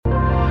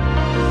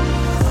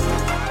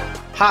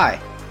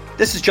Hi,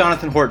 this is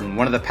Jonathan Horton,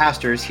 one of the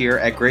pastors here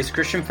at Grace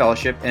Christian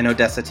Fellowship in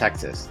Odessa,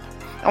 Texas.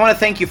 I want to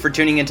thank you for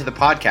tuning into the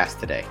podcast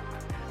today.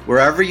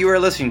 Wherever you are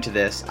listening to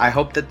this, I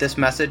hope that this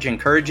message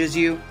encourages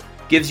you,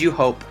 gives you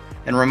hope,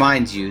 and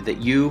reminds you that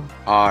you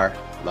are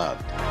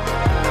loved.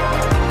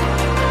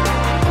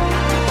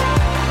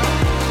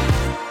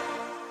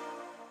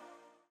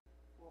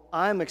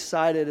 I'm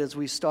excited as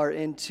we start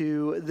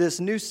into this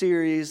new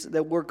series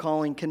that we're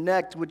calling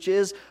Connect, which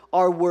is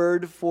our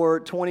word for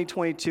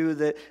 2022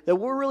 that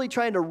we're really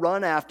trying to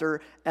run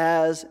after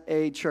as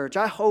a church.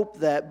 I hope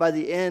that by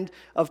the end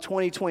of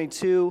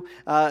 2022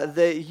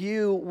 that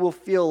you will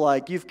feel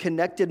like you've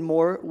connected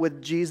more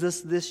with Jesus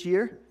this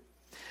year.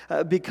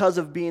 Because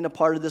of being a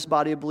part of this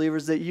body of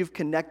believers, that you've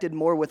connected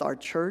more with our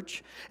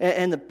church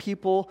and the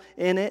people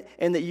in it,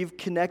 and that you've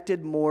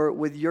connected more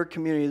with your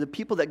community, the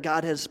people that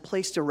God has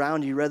placed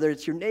around you, whether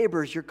it's your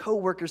neighbors, your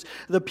coworkers,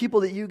 the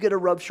people that you get to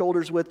rub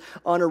shoulders with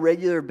on a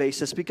regular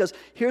basis. Because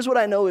here's what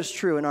I know is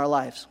true in our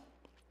lives,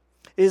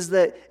 is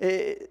that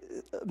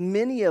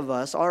many of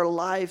us, our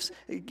lives,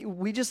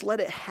 we just let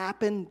it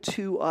happen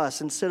to us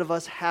instead of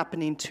us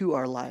happening to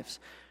our lives,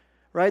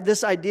 right?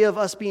 This idea of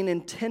us being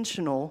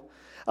intentional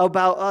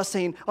about us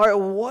saying, all right,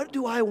 what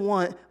do I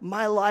want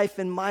my life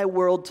and my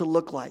world to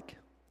look like?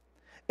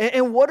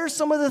 And what are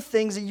some of the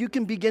things that you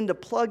can begin to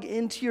plug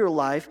into your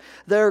life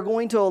that are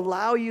going to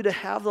allow you to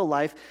have the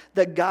life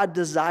that God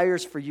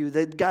desires for you,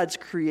 that God's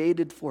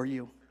created for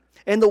you?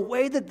 And the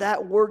way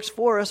that works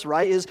for us,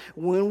 right, is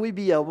when we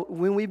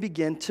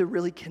begin to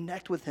really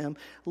connect with Him,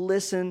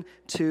 listen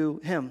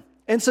to Him.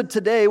 And so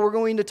today we're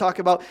going to talk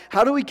about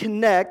how do we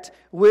connect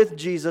with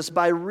Jesus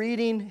by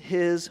reading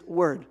His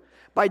Word,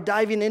 by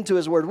diving into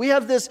His Word. We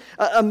have this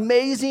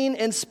amazing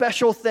and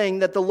special thing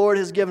that the Lord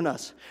has given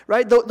us,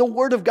 right? The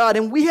Word of God.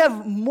 And we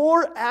have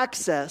more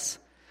access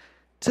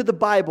to the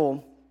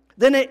Bible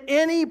than at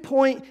any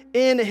point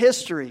in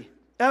history,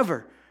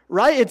 ever,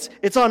 right?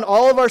 It's on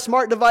all of our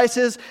smart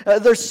devices.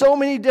 There's so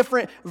many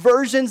different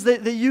versions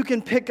that you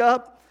can pick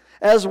up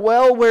as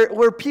well,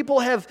 where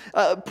people have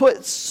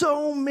put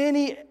so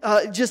many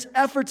just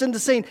efforts into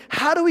saying,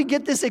 how do we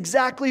get this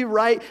exactly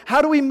right?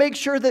 How do we make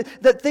sure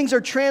that things are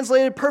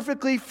translated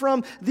perfectly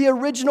from the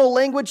original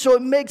language so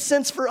it makes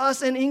sense for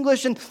us in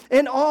English?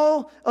 And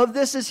all of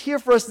this is here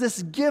for us,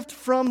 this gift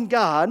from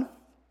God,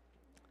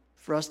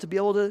 for us to be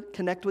able to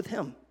connect with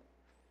Him.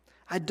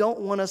 I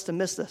don't want us to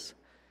miss this.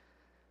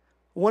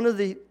 One of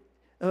the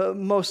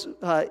most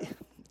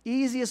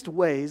easiest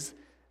ways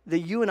that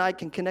you and I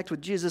can connect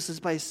with Jesus is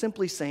by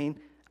simply saying,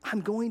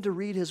 I'm going to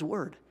read His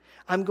Word.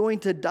 I'm going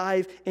to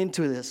dive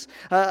into this.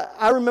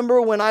 I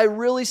remember when I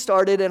really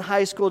started in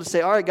high school to say,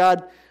 all right,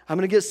 God, I'm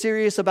going to get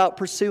serious about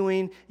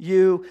pursuing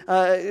you,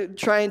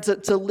 trying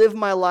to live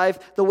my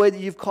life the way that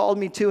you've called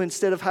me to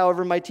instead of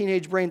however my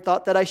teenage brain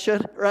thought that I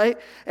should, right?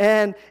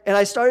 And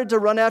I started to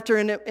run after,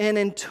 and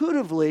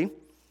intuitively,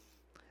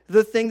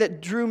 the thing that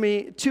drew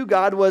me to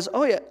God was,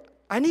 oh yeah,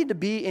 I need to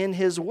be in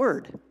His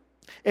Word.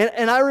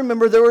 And I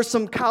remember there were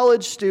some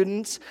college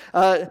students,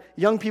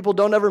 young people,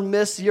 don't ever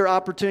miss your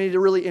opportunity to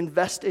really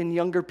invest in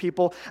younger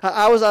people.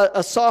 I was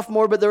a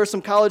sophomore, but there were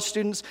some college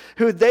students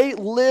who they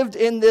lived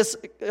in this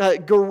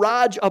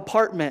garage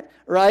apartment,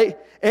 right?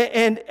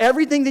 And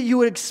everything that you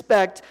would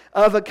expect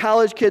of a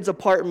college kid's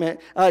apartment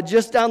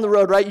just down the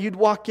road, right? You'd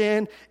walk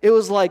in, it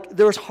was like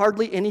there was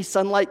hardly any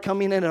sunlight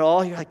coming in at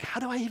all. You're like, how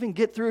do I even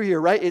get through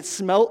here, right? It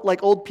smelled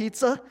like old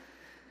pizza.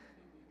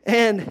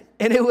 And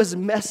it was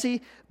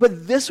messy,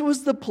 but this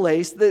was the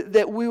place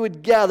that we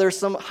would gather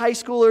some high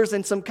schoolers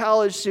and some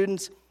college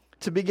students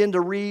to begin to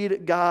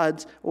read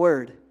God's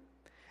Word.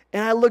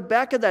 And I look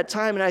back at that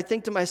time and I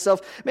think to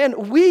myself,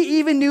 man, we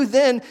even knew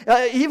then,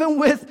 even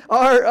with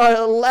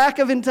our lack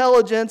of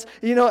intelligence,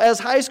 as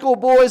high school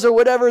boys or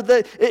whatever,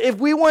 that if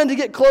we wanted to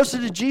get closer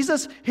to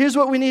Jesus, here's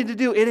what we needed to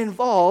do. It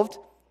involved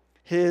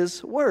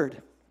His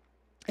Word.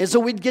 And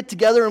so we'd get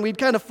together and we'd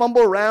kind of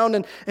fumble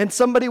around and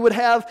somebody would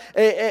have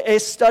a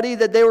study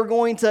that they were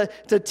going to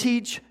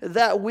teach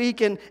that week.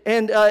 And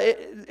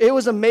it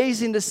was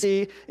amazing to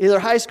see either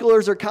high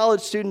schoolers or college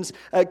students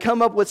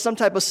come up with some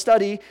type of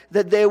study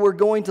that they were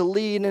going to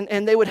lead,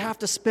 and they would have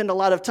to spend a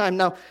lot of time.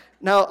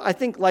 Now I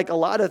think like a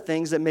lot of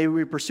things that maybe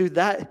we pursued,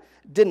 that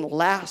didn't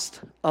last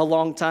a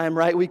long time,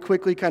 right? We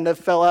quickly kind of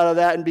fell out of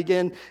that and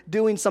began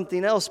doing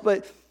something else.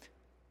 But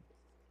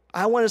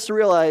I want us to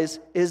realize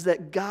is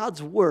that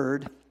God's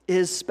Word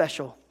is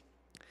special.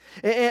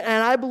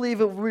 And I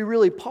believe if we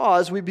really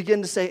pause, we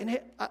begin to say, hey,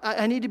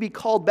 I need to be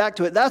called back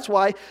to it. That's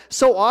why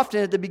so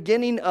often at the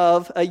beginning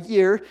of a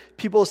year,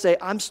 people say,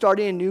 I'm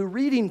starting a new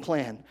reading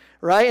plan,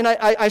 right? And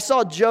I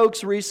saw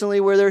jokes recently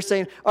where they're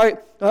saying, all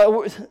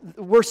right,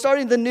 we're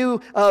starting the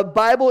new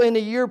Bible in a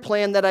year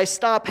plan that I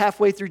stop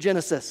halfway through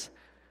Genesis,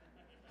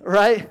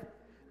 right?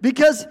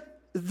 Because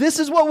this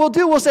is what we'll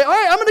do. We'll say, all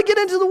right, I'm going to get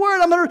into the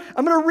Word. I'm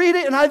going to read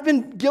it. And I've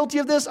been guilty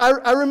of this.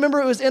 I remember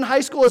it was in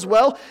high school as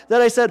well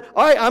that I said,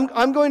 all right,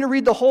 I'm going to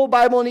read the whole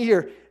Bible in a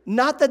year.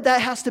 Not that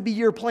has to be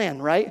your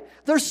plan, right?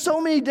 There's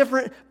so many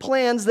different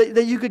plans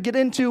that you could get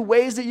into,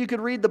 ways that you could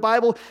read the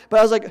Bible. But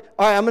I was like,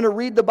 all right, I'm going to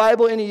read the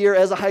Bible in a year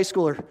as a high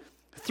schooler.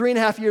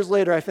 3.5 years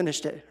later, I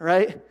finished it,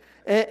 right?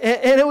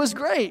 And it was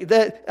great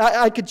that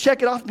I could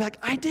check it off and be like,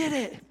 I did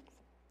it.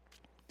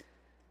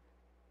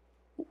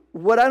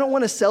 What I don't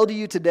want to sell to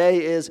you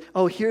today is,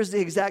 oh, here's the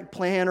exact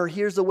plan or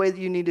here's the way that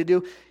you need to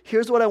do.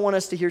 Here's what I want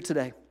us to hear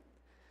today.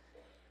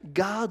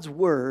 God's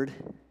word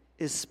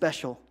is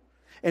special.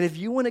 And if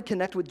you want to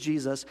connect with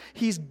Jesus,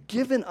 he's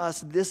given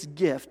us this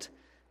gift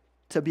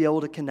to be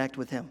able to connect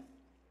with him.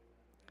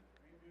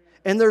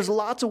 And there's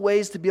lots of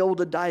ways to be able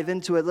to dive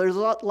into it. There's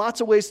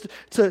lots of ways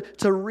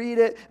to read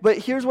it. But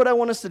here's what I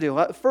want us to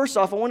do. First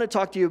off, I want to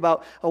talk to you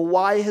about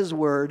why his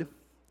word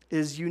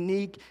is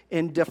unique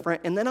and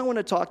different. And then I want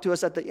to talk to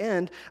us at the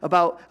end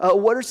about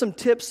what are some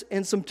tips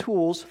and some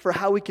tools for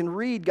how we can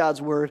read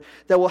God's word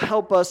that will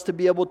help us to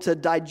be able to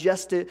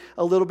digest it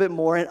a little bit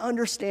more and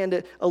understand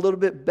it a little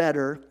bit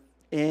better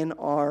in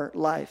our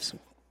lives.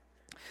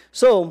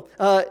 So,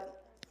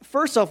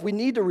 first off, we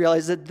need to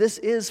realize that this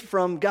is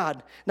from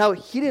God. Now,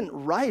 he didn't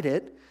write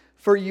it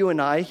for you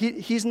and I.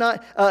 He's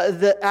not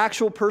the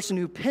actual person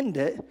who penned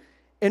it.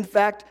 In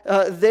fact,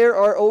 there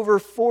are over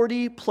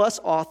 40 plus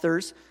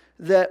authors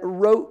that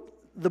wrote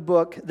the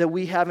book that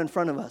we have in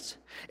front of us.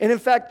 And in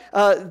fact,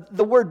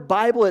 the word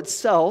Bible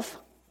itself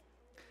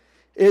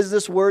is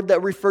this word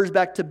that refers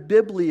back to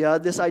Biblia,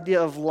 this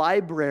idea of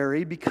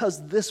library,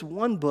 because this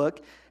one book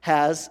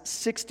has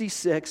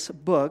 66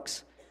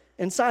 books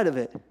inside of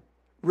it,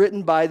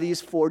 written by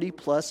these 40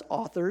 plus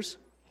authors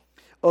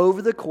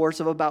over the course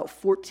of about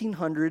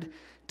 1,400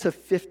 to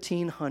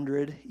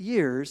 1,500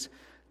 years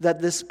that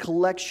this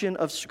collection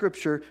of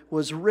scripture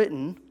was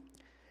written.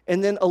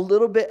 And then a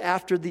little bit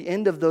after the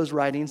end of those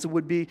writings, it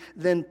would be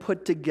then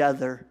put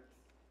together.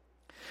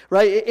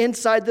 Right?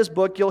 Inside this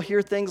book, you'll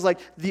hear things like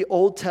the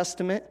Old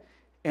Testament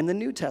and the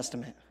New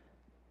Testament.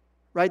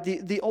 Right?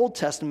 The Old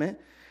Testament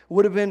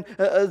would have been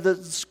the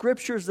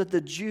scriptures that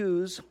the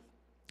Jews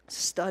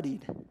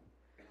studied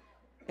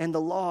and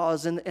the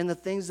laws and the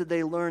things that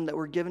they learned that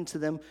were given to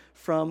them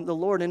from the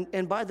Lord.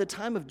 And by the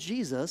time of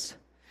Jesus,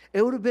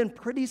 it would have been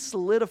pretty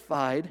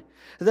solidified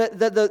that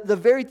the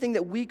very thing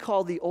that we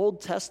call the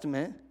Old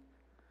Testament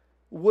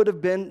would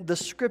have been the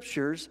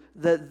scriptures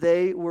that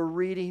they were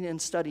reading and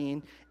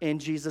studying in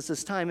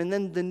Jesus' time. And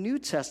then the New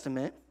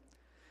Testament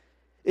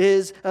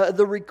is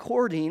the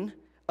recording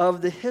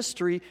of the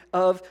history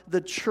of the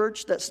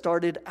church that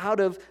started out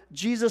of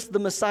Jesus the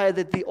Messiah,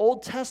 that the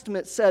Old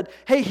Testament said,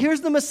 hey,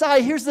 here's the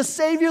Messiah, here's the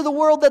Savior of the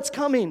world that's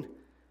coming.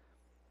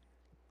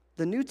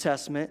 The New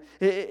Testament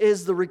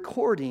is the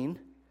recording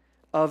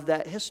of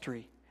that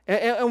history.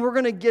 And we're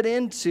going to get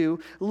into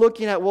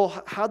looking at,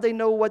 well, how they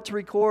know what to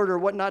record or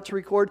what not to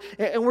record.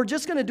 And we're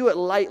just going to do it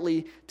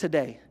lightly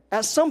today.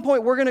 At some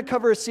point, we're going to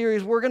cover a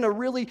series. We're going to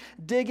really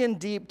dig in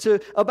deep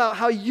about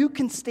how you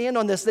can stand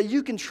on this, that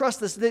you can trust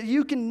this, that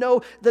you can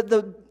know that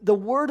the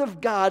Word of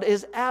God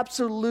is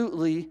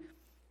absolutely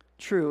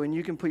true, and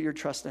you can put your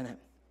trust in it.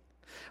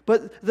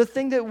 But the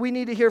thing that we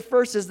need to hear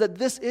first is that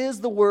this is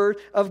the Word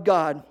of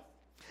God.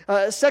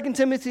 2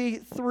 Timothy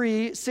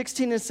 3,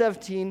 16 and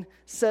 17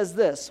 says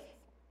this: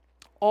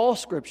 all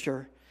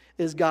Scripture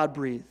is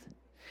God-breathed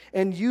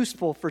and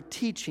useful for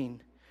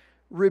teaching,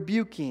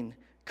 rebuking,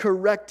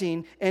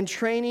 correcting, and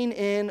training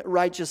in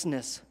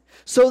righteousness,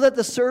 so that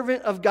the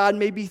servant of God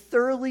may be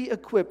thoroughly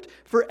equipped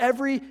for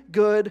every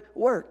good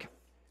work.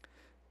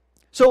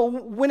 So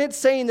when it's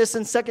saying this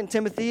in 2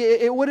 Timothy,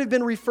 it would have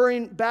been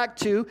referring back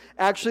to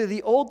actually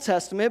the Old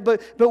Testament,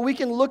 but we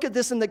can look at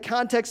this in the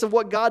context of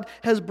what God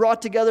has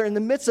brought together in the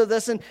midst of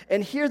this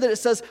and hear that it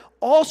says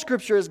all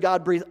Scripture is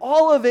God-breathed.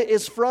 All of it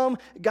is from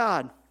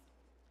God.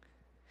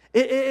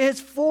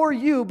 It's for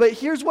you, but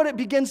here's what it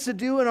begins to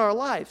do in our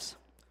lives,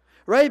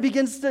 right? It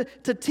begins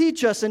to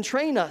teach us and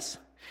train us.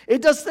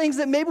 It does things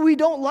that maybe we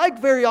don't like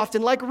very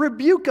often, like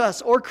rebuke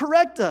us or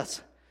correct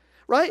us.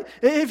 Right?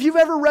 If you've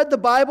ever read the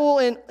Bible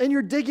and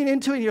you're digging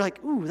into it and you're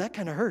like, ooh, that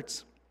kind of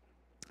hurts.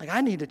 Like,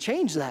 I need to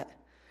change that.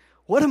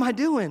 What am I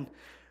doing?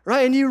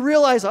 Right? And you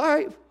realize, all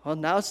right, well,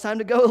 now it's time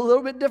to go a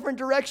little bit different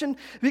direction,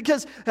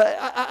 because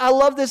I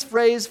love this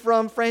phrase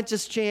from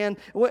Francis Chan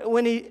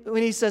when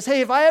he says, hey,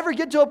 if I ever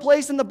get to a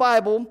place in the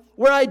Bible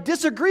where I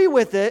disagree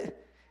with it,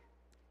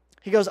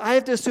 he goes, I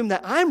have to assume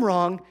that I'm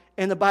wrong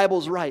and the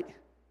Bible's right.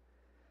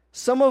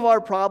 Some of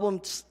our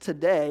problems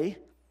today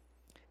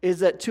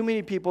is that too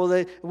many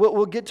people,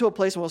 we'll get to a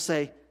place and we'll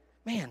say,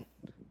 man,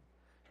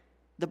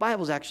 the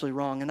Bible's actually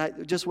wrong,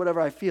 and just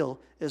whatever I feel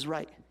is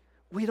right.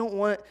 We don't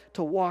want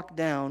to walk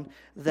down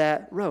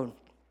that road.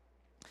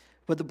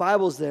 But the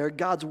Bible's there,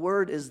 God's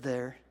Word is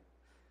there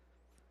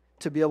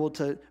to be able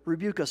to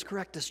rebuke us,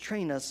 correct us,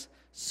 train us,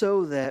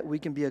 so that we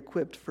can be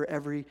equipped for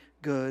every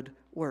good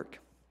work.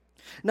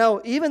 Now,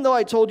 even though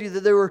I told you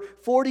that there were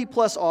 40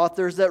 plus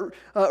authors that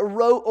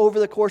wrote over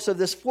the course of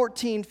this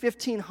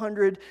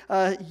 1,500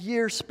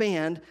 year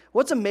span,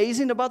 what's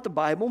amazing about the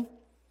Bible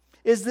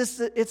is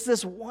it's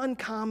this one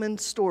common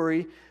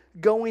story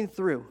going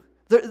through.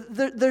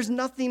 There's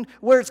nothing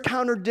where it's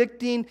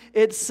contradicting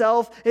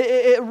itself.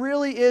 It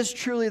really is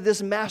truly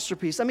this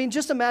masterpiece. I mean,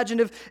 just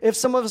imagine if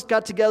some of us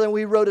got together and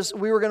we were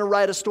going to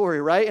write a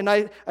story, right? And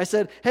I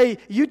said, hey,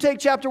 you take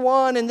chapter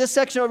 1 and this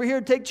section over here,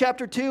 take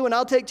chapter 2, and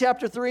I'll take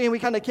chapter 3, and we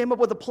kind of came up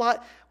with a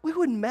plot. We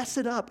would mess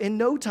it up in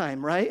no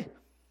time, right?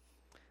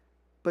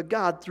 But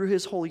God, through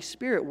His Holy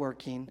Spirit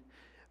working,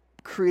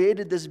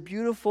 created this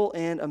beautiful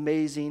and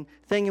amazing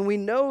thing. And we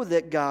know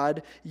that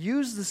God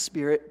used the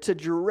Spirit to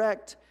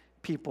direct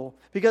people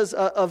because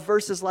of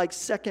verses like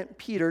 2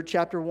 Peter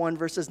chapter 1,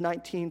 verses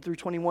 19 through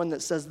 21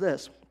 that says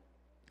this: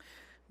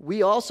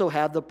 we also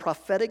have the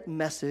prophetic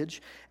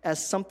message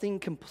as something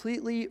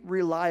completely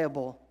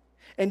reliable,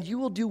 and you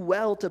will do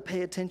well to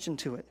pay attention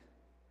to it.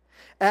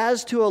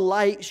 As to a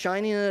light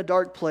shining in a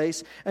dark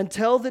place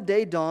until the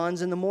day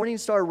dawns and the morning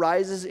star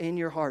rises in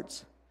your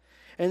hearts.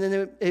 And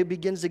then it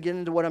begins to get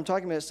into what I'm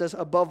talking about. It says,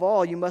 above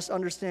all, you must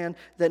understand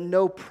that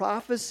no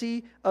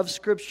prophecy of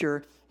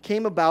Scripture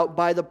came about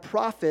by the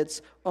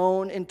prophet's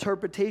own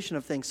interpretation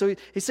of things. So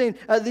he's saying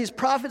these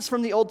prophets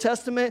from the Old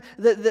Testament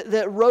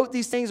that wrote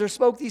these things or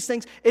spoke these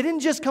things, it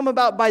didn't just come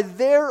about by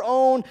their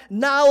own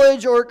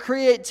knowledge or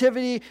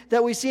creativity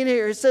that we see in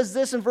here. It says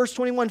this in verse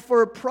 21,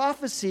 for a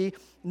prophecy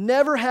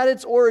never had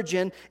its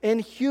origin in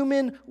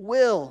human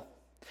will,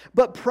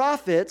 but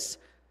prophets,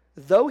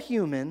 though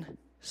human,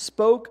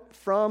 spoke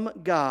from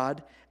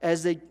God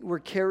as they were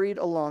carried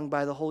along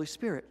by the Holy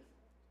Spirit.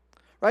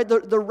 Right?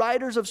 The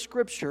writers of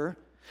Scripture,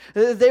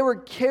 they were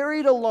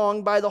carried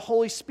along by the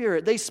Holy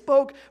Spirit. They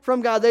spoke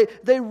from God.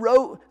 They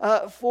wrote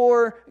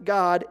for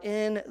God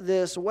in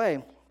this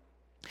way.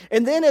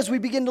 And then as we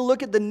begin to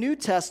look at the New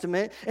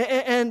Testament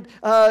and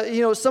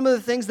some of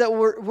the things that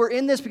were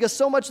in this, because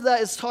so much of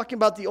that is talking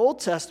about the Old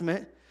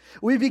Testament,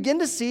 we begin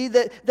to see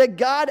that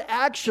God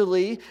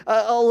actually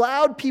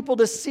allowed people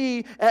to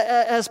see,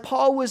 as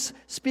Paul was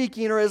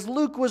speaking or as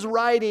Luke was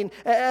writing,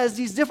 as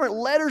these different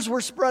letters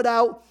were spread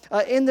out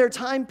in their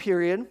time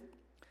period,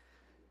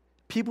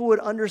 people would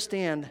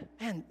understand,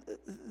 man,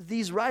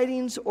 these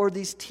writings or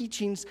these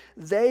teachings,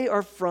 they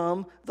are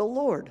from the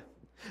Lord.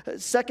 1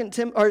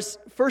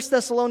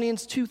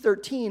 Thessalonians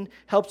 2:13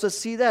 helps us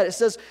see that. It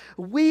says,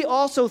 we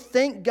also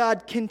thank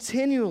God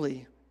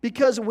continually,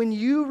 because when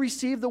you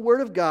received the word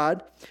of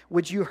God,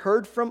 which you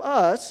heard from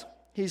us,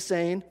 he's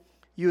saying,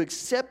 you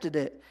accepted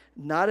it,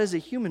 not as a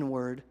human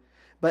word,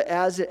 but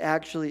as it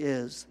actually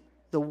is,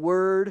 the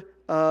word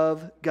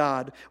of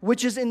God,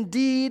 which is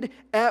indeed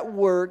at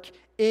work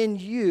in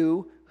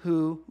you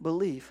who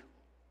believe.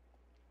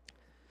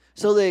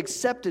 So they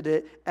accepted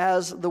it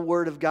as the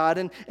Word of God.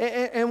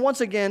 And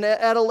once again,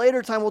 at a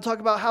later time, we'll talk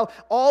about how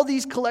all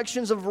these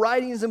collections of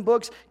writings and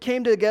books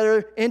came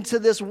together into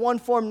this one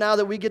form now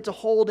that we get to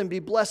hold and be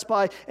blessed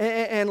by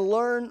and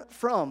learn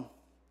from.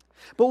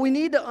 But we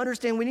need to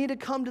understand, we need to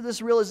come to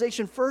this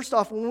realization, first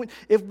off,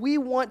 if we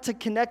want to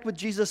connect with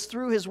Jesus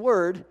through His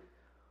Word,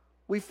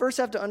 we first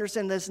have to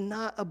understand that it's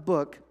not a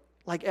book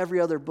like every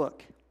other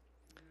book.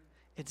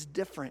 It's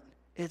different.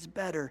 It's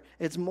better.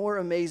 It's more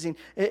amazing.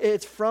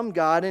 It's from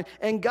God.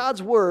 And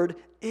God's word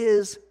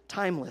is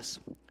timeless.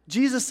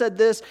 Jesus said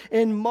this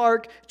in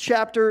Mark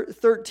chapter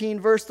 13,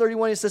 verse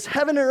 31. He says,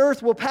 heaven and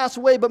earth will pass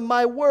away, but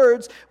my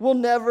words will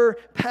never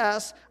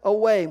pass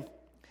away.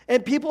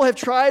 And people have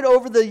tried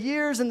over the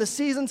years and the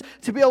seasons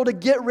to be able to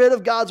get rid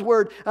of God's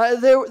word.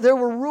 There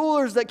were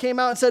rulers that came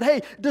out and said,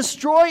 hey,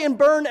 destroy and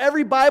burn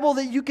every Bible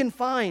that you can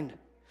find.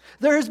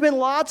 There has been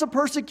lots of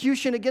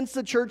persecution against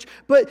the church,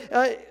 but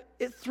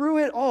through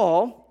it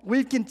all,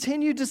 we've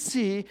continued to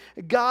see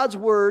God's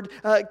word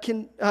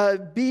can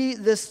be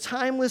this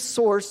timeless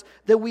source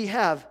that we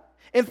have.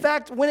 In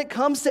fact, when it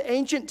comes to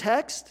ancient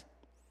text,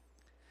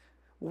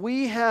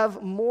 we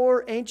have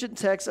more ancient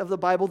texts of the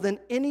Bible than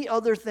any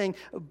other thing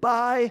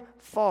by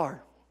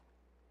far.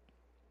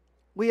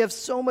 We have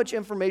so much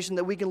information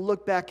that we can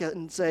look back at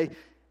and say,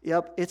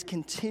 yep, it's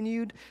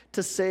continued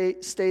to stay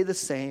the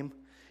same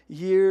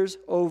years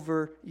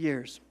over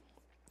years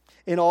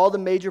in all the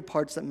major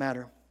parts that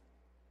matter.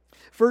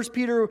 1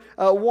 Peter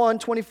 1,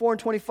 24 and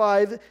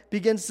 25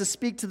 begins to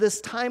speak to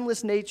this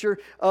timeless nature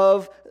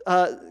of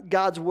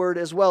God's word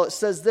as well. It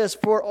says this,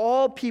 for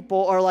all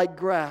people are like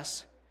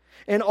grass,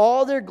 and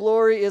all their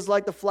glory is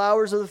like the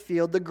flowers of the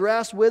field. The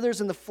grass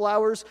withers and the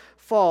flowers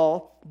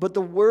fall, but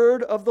the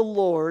word of the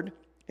Lord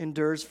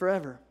endures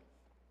forever.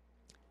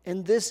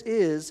 And this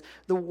is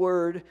the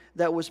word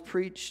that was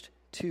preached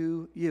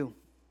to you.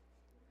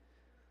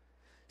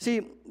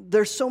 See,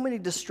 there's so many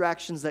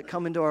distractions that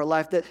come into our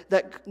life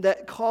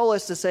that call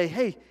us to say,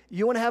 hey,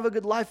 you want to have a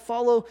good life?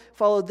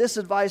 Follow this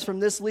advice from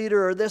this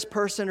leader or this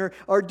person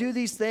or do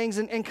these things.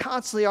 And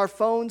constantly our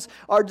phones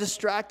are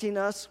distracting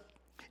us.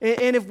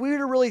 And if we were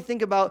to really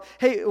think about,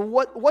 hey,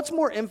 what's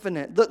more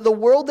infinite? The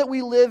world that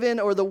we live in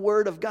or the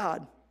Word of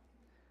God?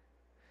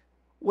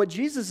 What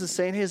Jesus is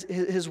saying,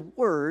 his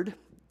Word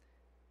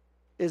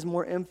is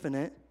more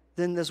infinite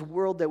than this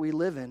world that we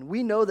live in.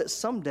 We know that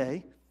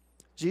someday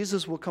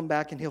Jesus will come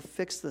back and He'll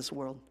fix this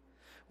world.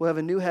 We'll have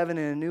a new heaven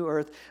and a new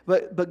earth,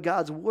 but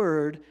God's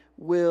word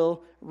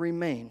will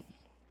remain.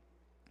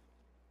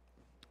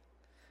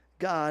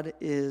 God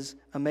is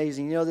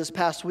amazing. You know, this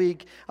past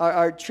week,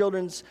 our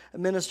children's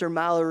minister,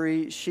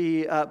 Mallory,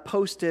 she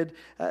posted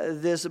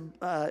this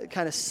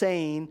kind of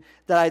saying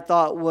that I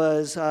thought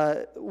was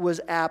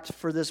apt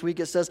for this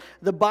week. It says,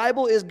 "The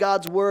Bible is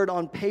God's word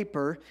on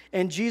paper,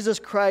 and Jesus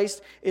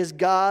Christ is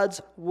God's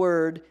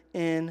word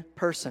in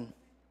person."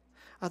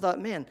 I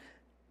thought, man,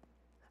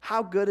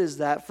 how good is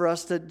that for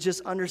us to just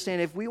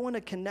understand if we want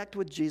to connect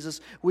with Jesus,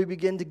 we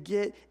begin to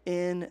get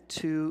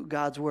into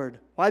God's word.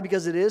 Why?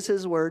 Because it is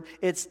his word.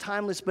 It's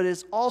timeless, but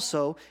it's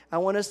also, I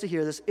want us to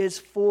hear this, it's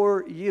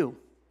for you.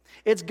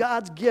 It's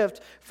God's gift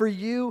for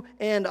you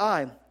and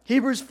I.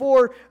 Hebrews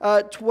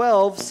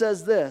 4:12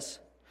 says this,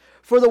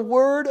 "For the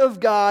word of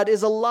God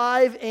is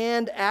alive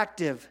and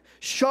active,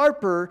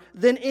 sharper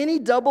than any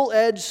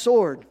double-edged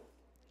sword.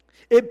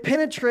 It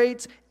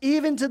penetrates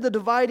even to the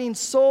dividing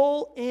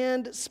soul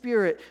and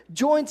spirit,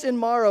 joints and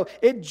marrow.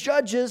 It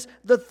judges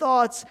the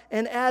thoughts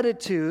and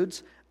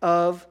attitudes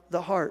of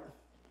the heart."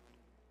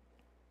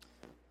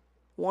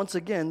 Once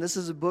again, this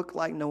is a book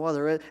like no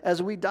other.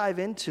 As we dive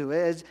into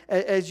it,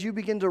 as you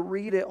begin to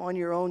read it on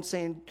your own,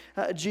 saying,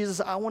 "Jesus,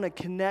 I want to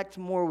connect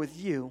more with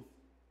you."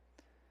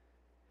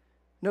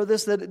 Know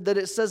this, that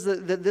it says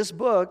that this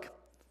book,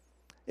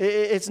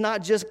 it's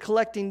not just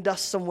collecting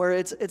dust somewhere.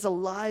 It's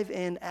alive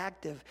and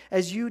active.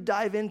 As you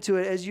dive into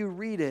it, as you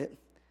read it,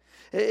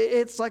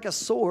 it's like a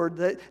sword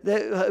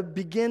that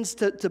begins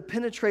to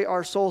penetrate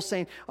our soul,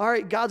 saying, all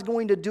right, God's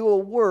going to do a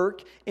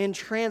work in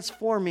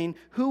transforming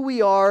who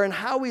we are and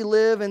how we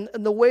live and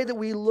the way that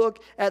we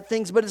look at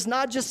things. But it's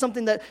not just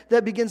something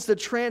that begins to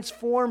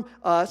transform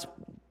us.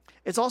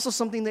 It's also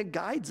something that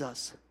guides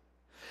us.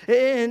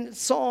 In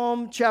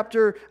Psalm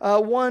chapter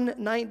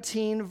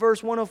 119,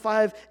 verse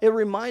 105, it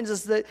reminds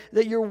us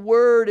that your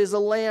word is a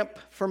lamp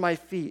for my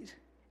feet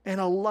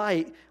and a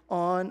light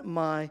on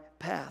my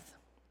path.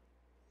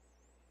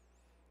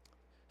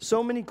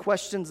 So many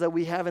questions that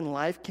we have in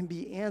life can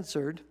be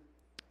answered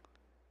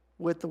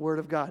with the word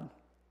of God.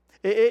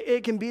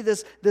 It can be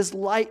this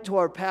light to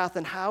our path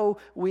and how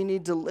we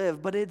need to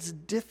live, but it's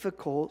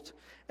difficult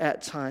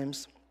at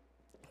times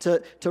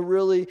to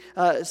really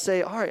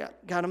say, all right,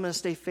 God, I'm going to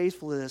stay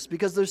faithful to this,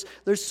 because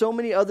there's so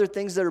many other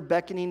things that are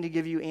beckoning to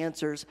give you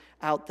answers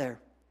out there.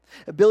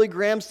 Billy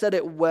Graham said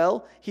it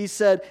well. He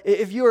said,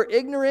 if you are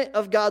ignorant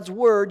of God's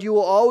word, you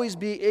will always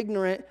be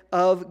ignorant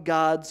of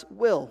God's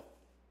will.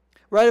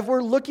 Right? If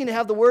we're looking to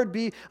have the word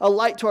be a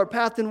light to our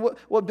path, then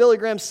what Billy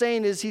Graham's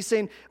saying is, he's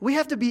saying we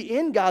have to be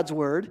in God's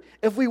word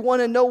if we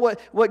want to know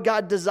what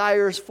God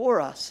desires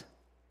for us.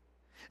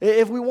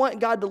 If we want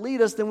God to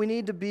lead us, then we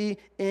need to be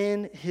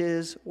in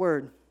his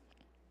word.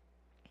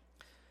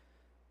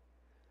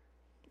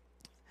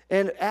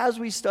 And as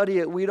we study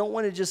it, we don't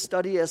want to just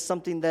study it as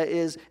something that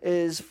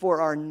is for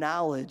our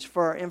knowledge,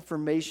 for our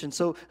information,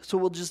 so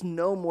we'll just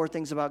know more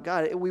things about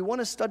God. We want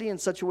to study in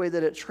such a way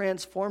that it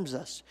transforms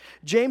us.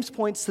 James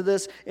points to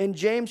this in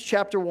James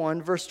chapter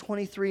 1, verse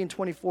 23 and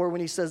 24,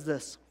 when he says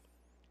this: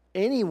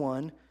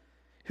 "Anyone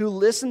who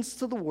listens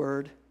to the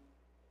word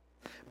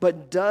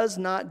but does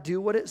not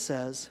do what it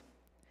says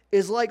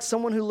is like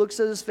someone who looks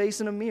at his face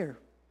in a mirror,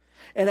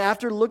 and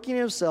after looking at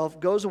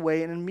himself goes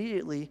away and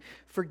immediately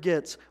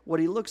forgets what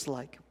he looks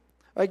like."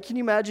 Right? Can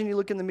you imagine you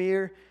look in the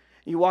mirror,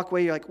 and you walk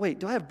away, you're like, wait,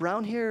 do I have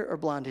brown hair or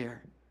blonde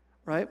hair?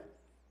 Right?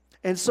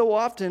 And so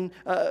often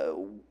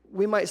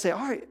we might say, all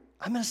right,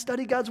 I'm going to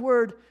study God's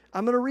word.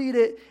 I'm going to read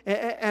it.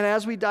 And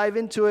as we dive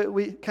into it,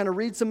 we kind of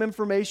read some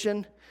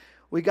information.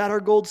 We got our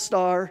gold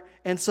star.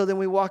 And so then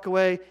we walk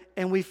away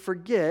and we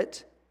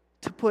forget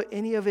to put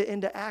any of it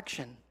into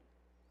action.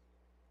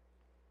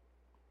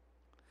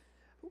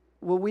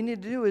 What we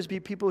need to do is be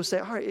people who say,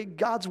 all right,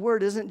 God's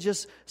word isn't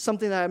just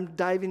something that I'm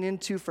diving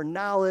into for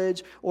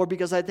knowledge or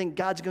because I think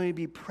God's going to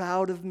be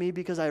proud of me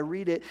because I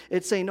read it.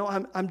 It's saying, no,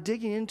 I'm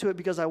digging into it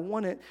because I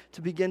want it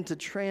to begin to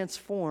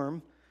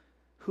transform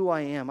who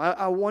I am.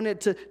 I want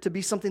it to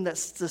be something that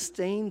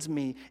sustains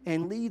me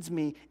and leads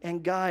me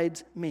and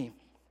guides me.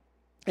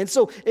 And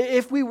so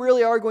if we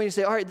really are going to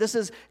say, all right, this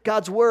is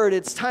God's word,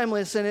 it's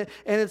timeless and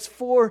it's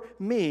for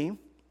me,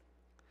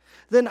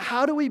 then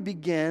how do we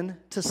begin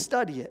to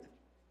study it?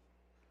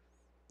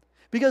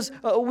 Because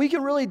we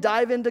can really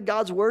dive into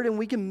God's word and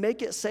we can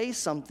make it say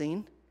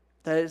something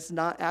that it's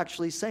not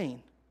actually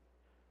saying.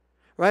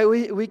 Right?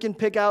 We can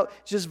pick out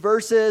just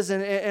verses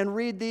and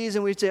read these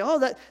and we say, oh,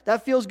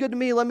 that feels good to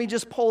me. Let me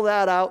just pull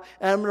that out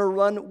and I'm going to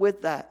run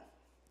with that.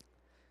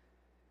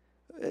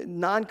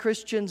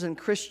 Non-Christians and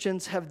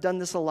Christians have done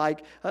this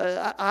alike.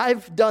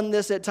 I've done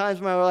this at times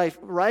in my life,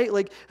 right?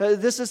 Like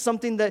this is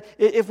something that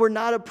if we're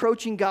not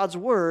approaching God's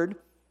word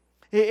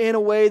in a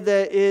way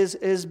that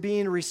is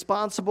being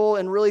responsible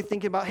and really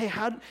thinking about, hey,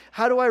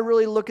 how do I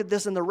really look at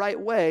this in the right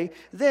way?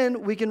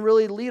 Then we can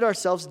really lead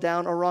ourselves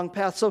down a wrong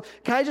path. So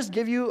can I just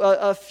give you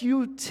a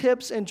few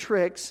tips and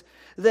tricks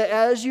that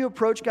as you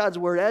approach God's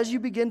word, as you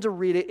begin to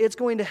read it, it's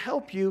going to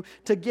help you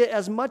to get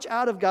as much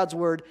out of God's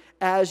word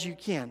as you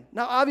can.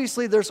 Now,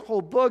 obviously, there's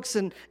whole books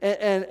and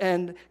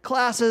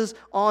classes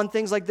on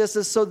things like this,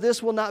 so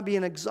this will not be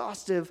an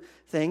exhaustive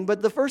thing.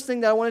 But the first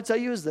thing that I want to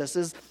tell you is this,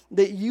 is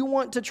that you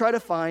want to try to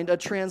find a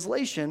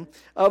translation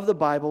of the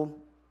Bible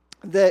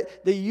that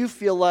you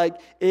feel like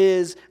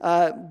is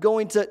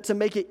going to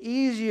make it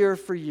easier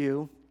for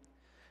you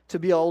to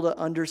be able to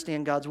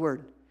understand God's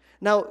Word.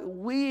 Now,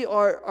 we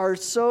are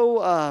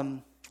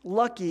so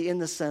lucky in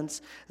the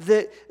sense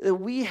that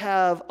we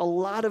have a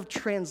lot of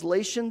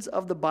translations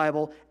of the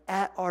Bible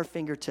at our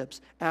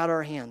fingertips, at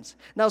our hands.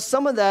 Now,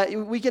 some of that,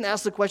 we can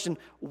ask the question,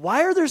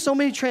 why are there so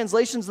many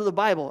translations of the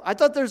Bible? I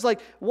thought there's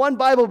like one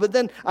Bible, but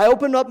then I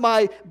open up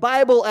my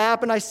Bible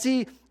app and I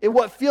see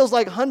what feels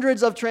like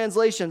hundreds of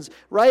translations,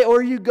 right?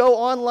 Or you go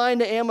online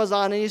to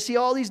Amazon and you see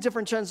all these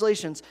different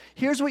translations.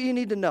 Here's what you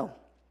need to know.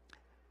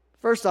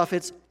 First off,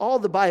 it's all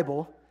the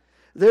Bible.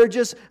 They're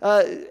just,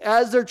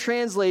 as they're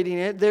translating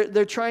it,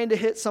 they're trying to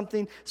hit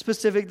something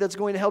specific that's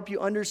going to help you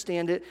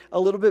understand it a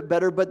little bit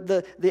better. But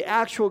the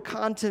actual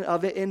content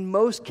of it, in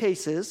most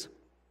cases,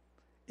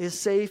 is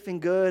safe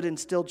and good and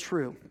still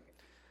true.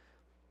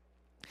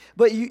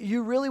 But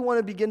you really want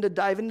to begin to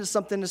dive into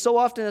something. And so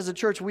often as a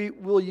church, we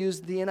will use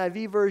the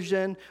NIV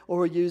version or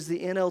we'll use the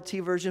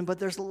NLT version. But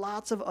there's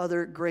lots of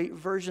other great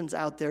versions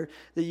out there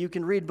that you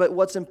can read. But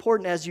what's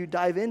important as you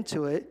dive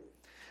into it,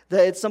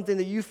 that it's something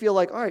that you feel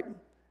like, all right,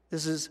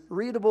 this is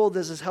readable.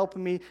 This is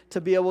helping me to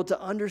be able to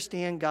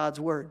understand God's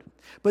Word.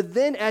 But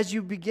then as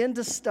you begin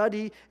to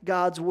study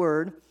God's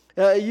Word,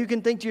 you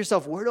can think to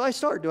yourself, where do I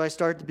start? Do I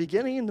start at the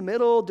beginning, in the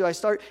middle? Do I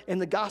start in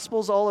the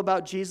Gospels all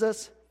about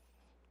Jesus?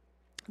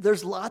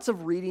 There's lots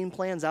of reading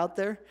plans out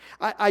there.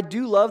 I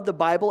do love the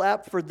Bible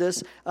app for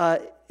this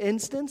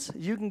instance.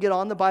 You can get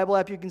on the Bible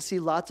app. You can see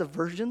lots of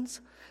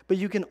versions. But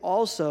you can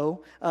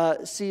also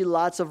see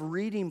lots of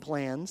reading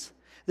plans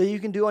that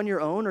you can do on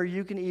your own, or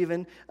you can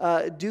even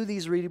do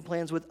these reading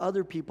plans with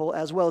other people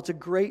as well. It's a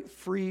great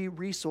free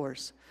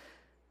resource.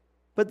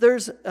 But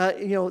there's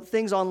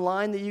things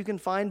online that you can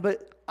find,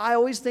 but I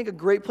always think a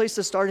great place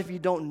to start if you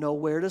don't know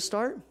where to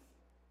start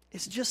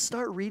is just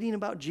start reading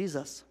about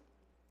Jesus.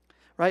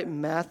 Right?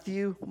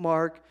 Matthew,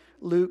 Mark,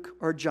 Luke,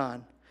 or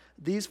John.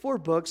 These 4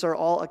 books are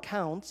all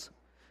accounts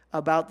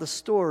about the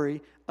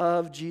story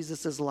of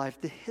Jesus'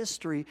 life, the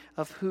history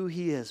of who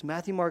he is.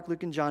 Matthew, Mark,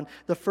 Luke, and John,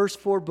 the first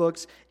 4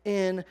 books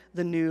in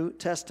the New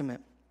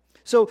Testament.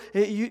 So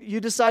you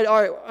decide,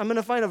 all right, I'm going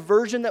to find a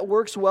version that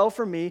works well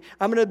for me.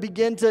 I'm going to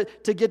begin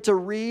to get to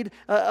read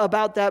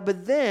about that.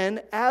 But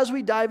then, as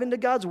we dive into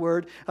God's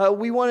Word,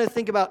 we want to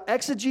think about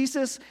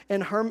exegesis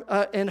and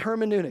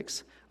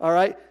hermeneutics, all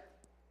right?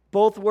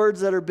 Both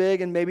words that are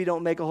big and maybe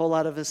don't make a whole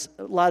lot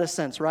of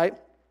sense, right?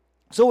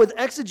 So with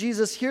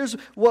exegesis, here's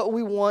what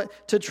we want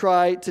to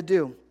try to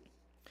do.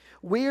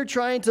 We are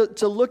trying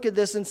to look at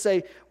this and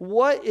say,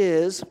 what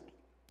is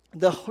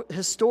the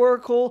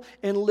historical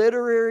and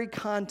literary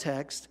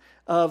context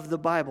of the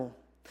Bible?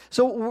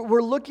 So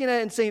we're looking at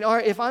it and saying, all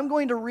right, if I'm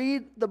going to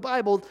read the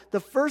Bible, the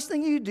first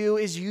thing you do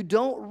is you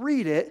don't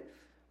read it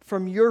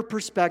from your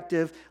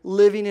perspective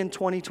living in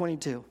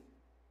 2022.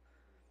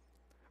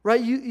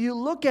 Right? You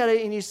look at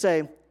it and you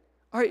say,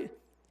 all right,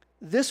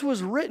 this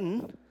was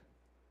written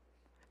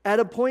at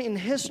a point in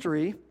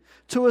history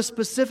to a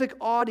specific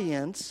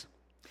audience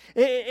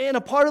in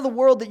a part of the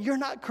world that you're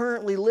not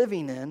currently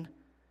living in.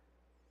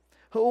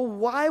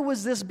 Why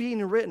was this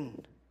being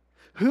written?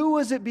 Who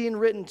was it being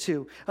written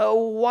to?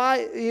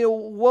 Why?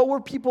 What were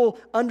people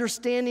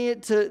understanding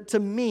it to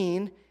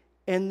mean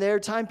in their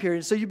time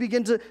period? So you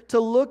begin to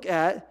look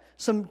at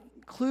some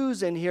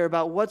clues in here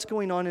about what's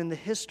going on in the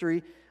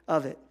history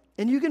of it.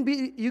 And you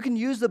can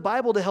use the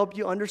Bible to help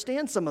you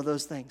understand some of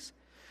those things.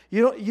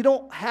 You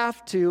don't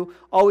have to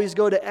always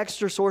go to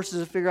extra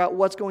sources to figure out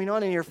what's going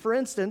on in here. For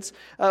instance,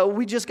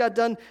 we just got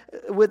done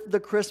with the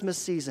Christmas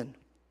season.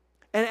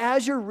 And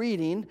as you're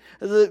reading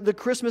the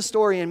Christmas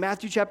story in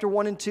Matthew chapter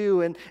 1 and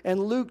 2 and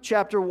Luke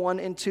chapter 1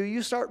 and 2,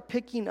 you start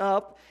picking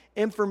up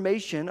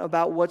information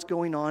about what's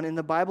going on in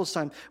the Bible's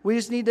time. We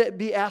just need to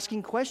be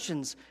asking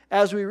questions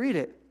as we read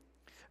it.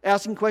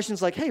 Asking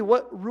questions like, hey,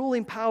 what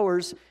ruling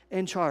power's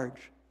in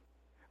charge?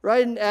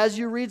 Right? And as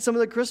you read some of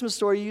the Christmas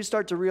story, you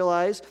start to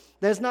realize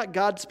that it's not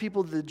God's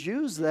people, the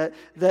Jews, that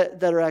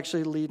are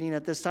actually leading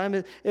at this time.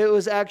 It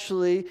was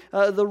actually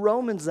the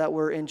Romans that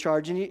were in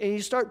charge. And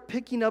you start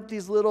picking up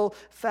these little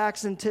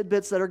facts and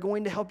tidbits that are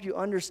going to help you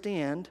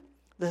understand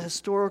the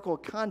historical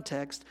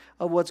context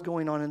of what's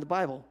going on in the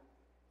Bible.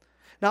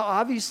 Now,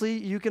 obviously,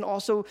 you can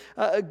also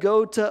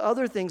go to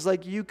other things,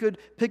 like you could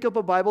pick up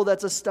a Bible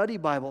that's a study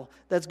Bible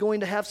that's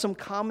going to have some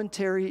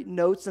commentary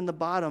notes in the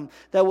bottom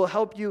that will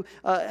help you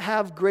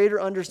have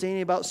greater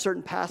understanding about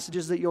certain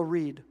passages that you'll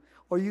read.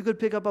 Or you could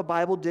pick up a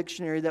Bible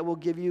dictionary that will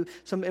give you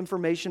some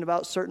information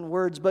about certain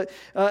words. But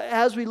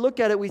as we look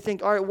at it, we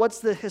think, all right,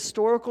 what's the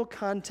historical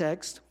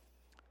context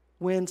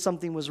when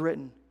something was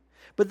written?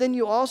 But then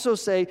you also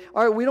say,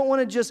 all right, we don't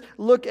want to just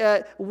look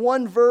at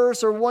one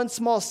verse or one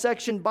small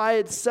section by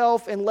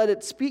itself and let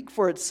it speak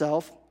for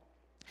itself.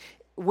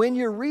 When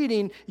you're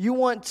reading, you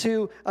want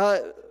to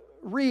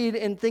read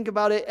and think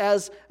about it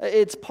as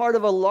it's part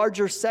of a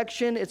larger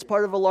section, it's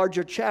part of a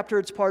larger chapter,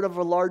 it's part of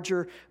a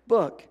larger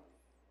book.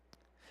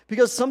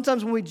 Because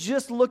sometimes when we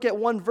just look at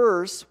one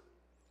verse,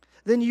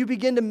 then you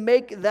begin to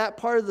make that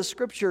part of the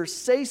scripture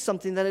say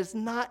something that it's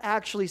not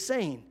actually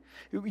saying.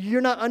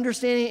 You're not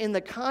understanding it in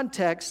the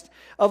context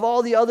of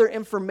all the other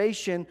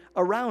information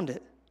around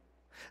it.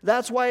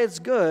 That's why it's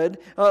good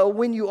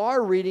when you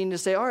are reading to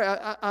say, all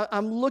right,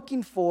 I'm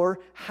looking for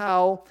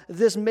how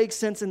this makes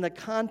sense in the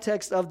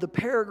context of the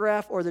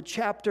paragraph or the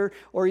chapter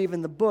or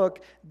even the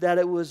book that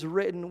it was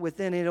written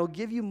within. It'll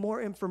give you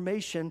more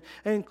information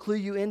and clue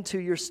you into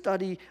your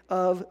study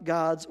of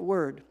God's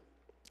Word.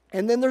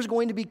 And then there's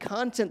going to be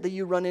content that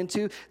you run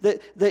into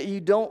that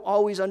you don't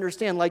always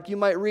understand. Like you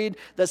might read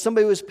that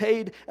somebody was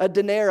paid a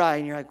denarii,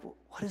 and you're like,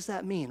 what does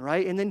that mean,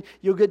 right? And then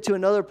you'll get to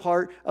another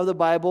part of the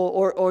Bible,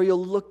 or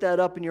you'll look that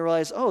up and you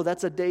realize, oh,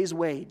 that's a day's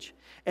wage.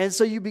 And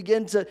so you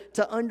begin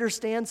to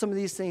understand some of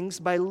these things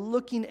by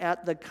looking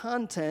at the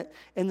content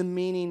and the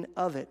meaning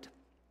of it.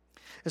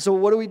 And so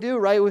what do,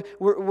 right?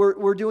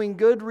 We're doing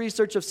good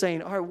research of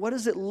saying, all right, what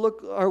does it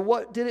look, or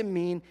what did it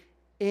mean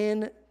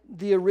in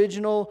the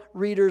original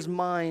readers'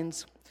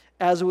 minds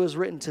as it was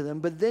written to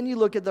them? But then you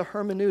look at the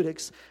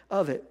hermeneutics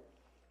of it.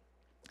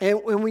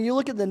 And when you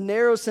look at the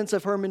narrow sense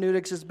of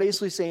hermeneutics, it's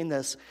basically saying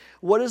this: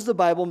 what does the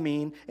Bible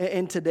mean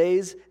in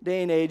today's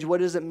day and age?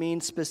 What does it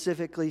mean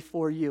specifically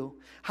for you?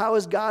 How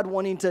is God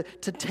wanting to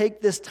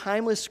take this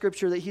timeless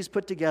scripture that He's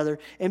put together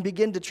and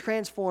begin to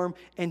transform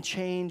and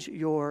change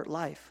your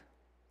life?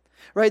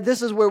 Right?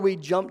 This is where we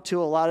jump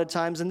to a lot of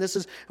times, and this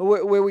is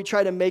where we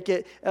try to make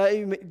it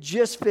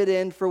just fit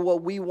in for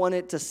what we want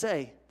it to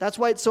say. That's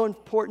why it's so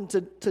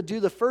important to do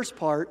the first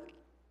part,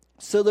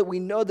 so that we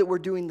know that we're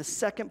doing the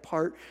second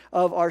part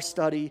of our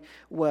study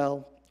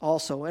well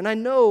also. And I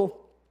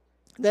know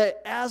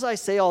that as I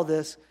say all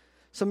this,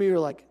 some of you are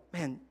like,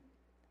 man,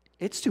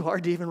 it's too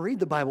hard to even read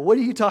the Bible. What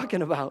are you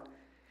talking about?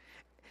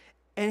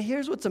 And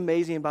here's what's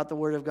amazing about the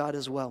Word of God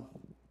as well.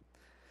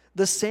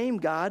 The same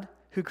God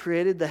who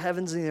created the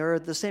heavens and the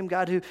earth, the same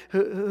God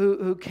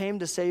who came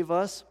to save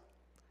us,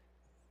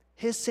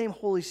 His same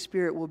Holy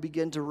Spirit will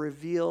begin to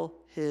reveal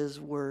His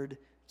Word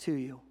to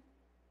you.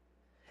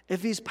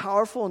 If He's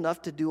powerful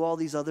enough to do all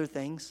these other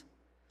things,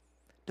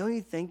 don't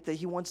you think that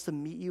He wants to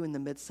meet you in the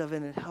midst of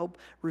it and help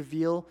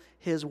reveal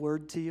His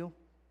Word to you?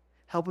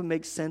 Help it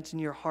make sense in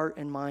your heart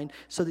and mind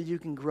so that you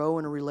can grow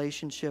in a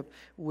relationship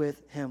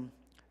with Him.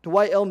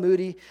 Dwight L.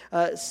 Moody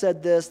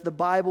said this: the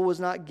Bible was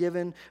not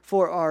given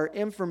for our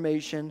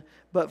information,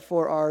 but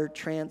for our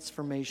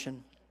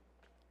transformation.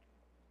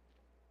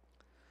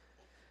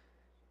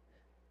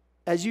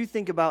 As you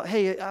think about,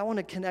 hey, I want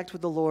to connect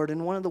with the Lord,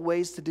 and one of the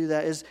ways to do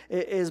that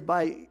is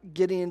by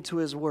getting into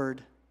His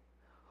Word.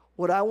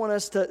 What I want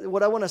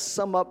to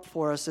sum up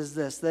for us is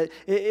this: that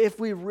if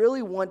we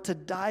really want to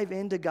dive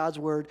into God's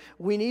Word,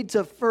 we need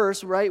to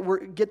first,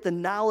 get the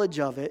knowledge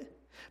of it,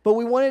 but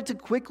we want it to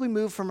quickly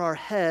move from our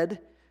head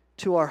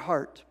to our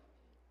heart.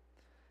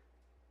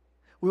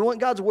 We want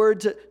God's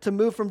Word to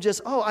move from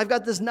just, oh, I've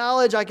got this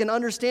knowledge, I can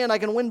understand, I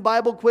can win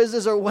Bible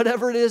quizzes or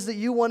whatever it is that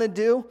you want to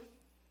do.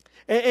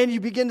 And you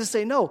begin to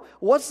say, no,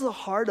 what's the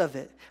heart of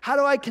it? How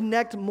do I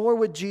connect more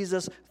with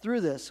Jesus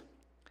through this?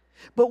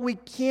 But we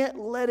can't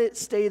let it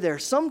stay there.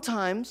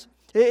 Sometimes,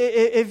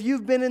 if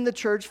you've been in the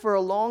church for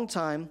a long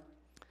time,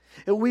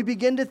 we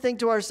begin to think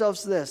to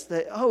ourselves this,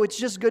 that, oh, it's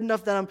just good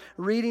enough that I'm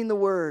reading the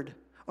Word,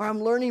 or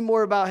I'm learning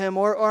more about Him,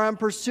 or I'm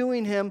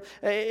pursuing Him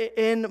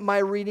in my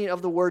reading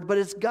of the Word. But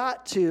it's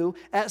got to,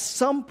 at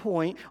some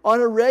point, on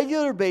a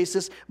regular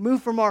basis,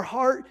 move from our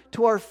heart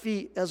to our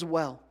feet as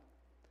well.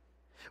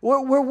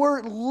 Where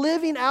we're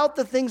living out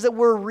the things that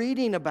we're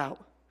reading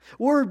about.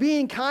 We're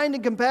being kind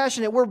and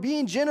compassionate. We're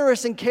being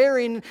generous and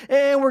caring.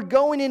 And we're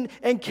going in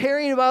and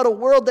caring about a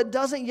world that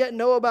doesn't yet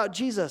know about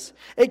Jesus.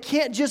 It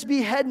can't just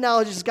be head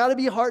knowledge. It's got to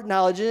be heart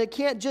knowledge. And it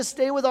can't just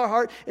stay with our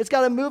heart. It's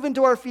got to move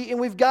into our feet. And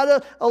we've got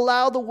to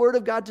allow the Word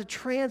of God to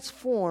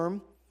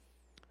transform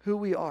who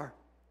we are.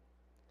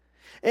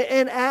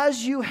 And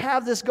as you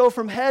have this go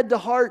from head to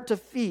heart to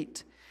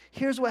feet,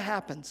 here's what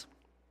happens.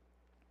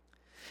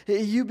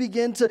 You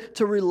begin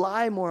to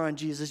rely more on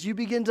Jesus. You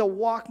begin to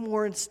walk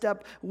more in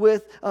step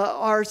with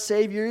our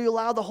Savior. You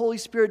allow the Holy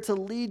Spirit to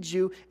lead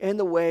you in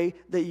the way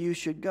that you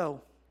should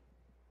go.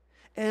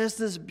 And it's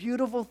this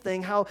beautiful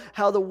thing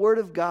how the Word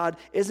of God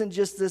isn't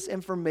just this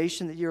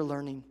information that you're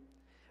learning,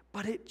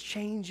 but it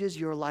changes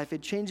your life.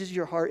 It changes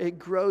your heart. It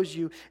grows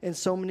you in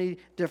so many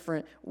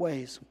different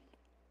ways.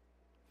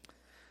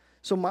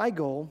 So my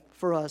goal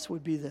for us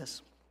would be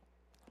this.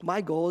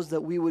 My goal is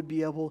that we would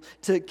be able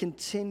to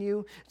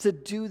continue to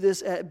do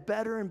this at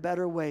better and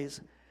better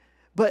ways.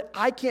 But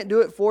I can't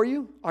do it for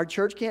you. Our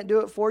church can't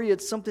do it for you.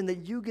 It's something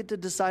that you get to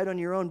decide on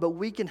your own, but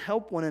we can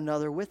help one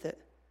another with it.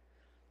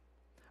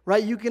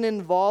 Right? You can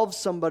involve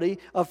somebody,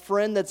 a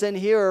friend that's in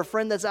here or a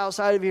friend that's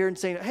outside of here, and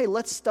saying, hey,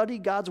 let's study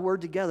God's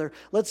Word together.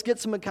 Let's get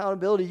some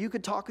accountability. You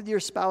could talk with your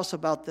spouse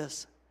about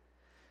this.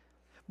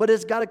 But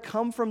it's got to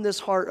come from this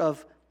heart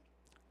of,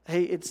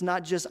 hey, it's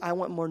not just I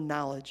want more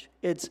knowledge.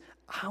 It's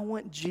I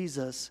want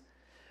Jesus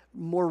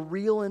more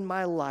real in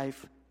my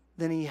life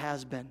than He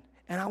has been.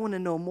 and I want to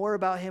know more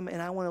about him,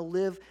 and I want to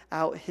live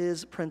out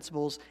his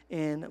principles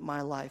in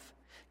my life.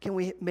 Can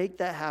we make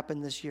that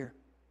happen this year?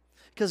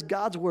 Because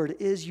God's word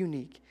is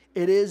unique.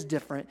 It is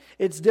different.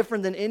 It's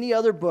different than any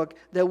other book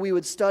that we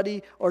would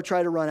study or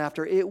try to run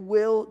after. It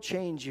will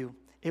change you.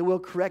 It will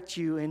correct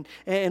you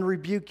and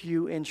rebuke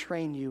you and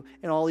train you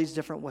in all these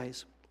different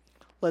ways.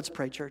 Let's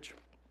pray, church.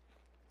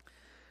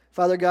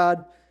 Father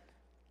God,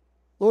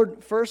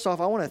 Lord, first off,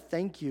 I want to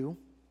thank you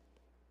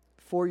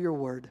for your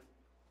word.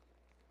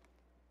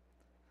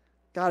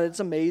 God, it's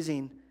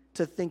amazing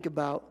to think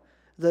about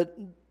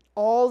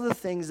all the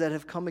things that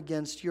have come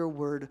against your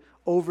word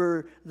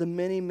over the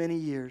many, many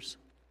years.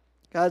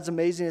 God, it's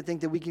amazing to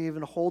think that we can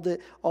even hold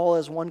it all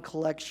as one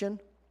collection.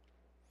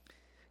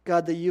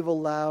 God, that you've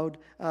allowed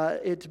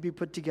it to be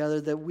put together,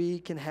 that we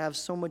can have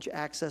so much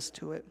access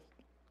to it.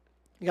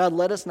 God,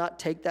 let us not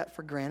take that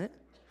for granted.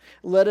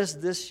 Let us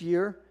this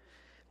year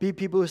be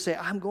people who say,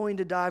 I'm going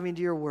to dive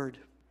into your word.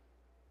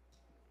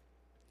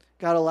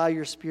 God, allow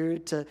your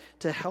Spirit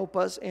to help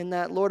us in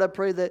that. Lord, I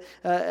pray that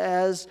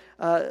as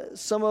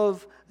some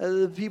of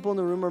the people in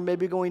the room are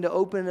maybe going to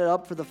open it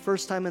up for the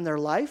first time in their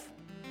life,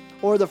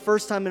 or the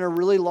first time in a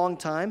really long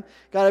time,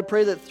 God, I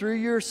pray that through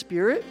your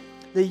Spirit,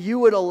 that you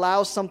would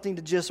allow something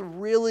to just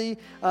really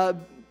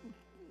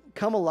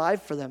come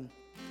alive for them.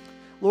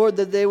 Lord,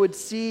 that they would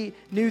see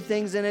new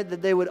things in it,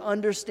 that they would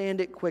understand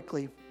it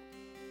quickly.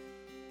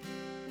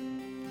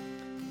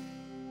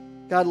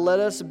 God, let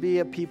us be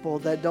a people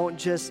that don't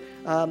just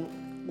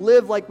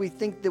live like we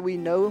think that we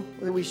know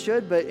that we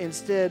should, but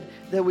instead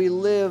that we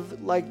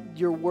live like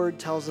your word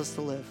tells us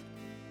to live.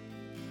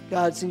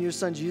 God, it's in your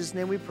Son, Jesus'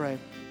 name we pray.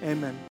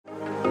 Amen.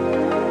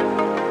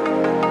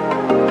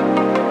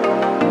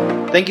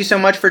 Thank you so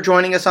much for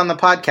joining us on the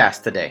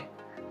podcast today.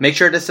 Make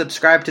sure to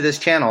subscribe to this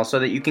channel so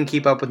that you can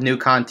keep up with new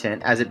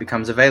content as it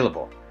becomes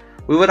available.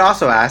 We would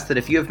also ask that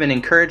if you have been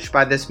encouraged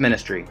by this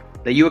ministry,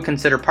 that you would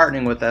consider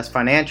partnering with us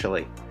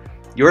financially.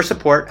 Your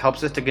support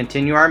helps us to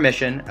continue our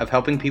mission of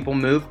helping people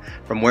move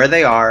from where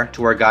they are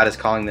to where God is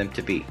calling them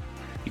to be.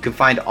 You can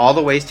find all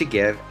the ways to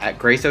give at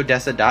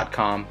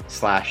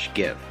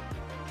graceodessa.com/give.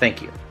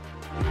 Thank you.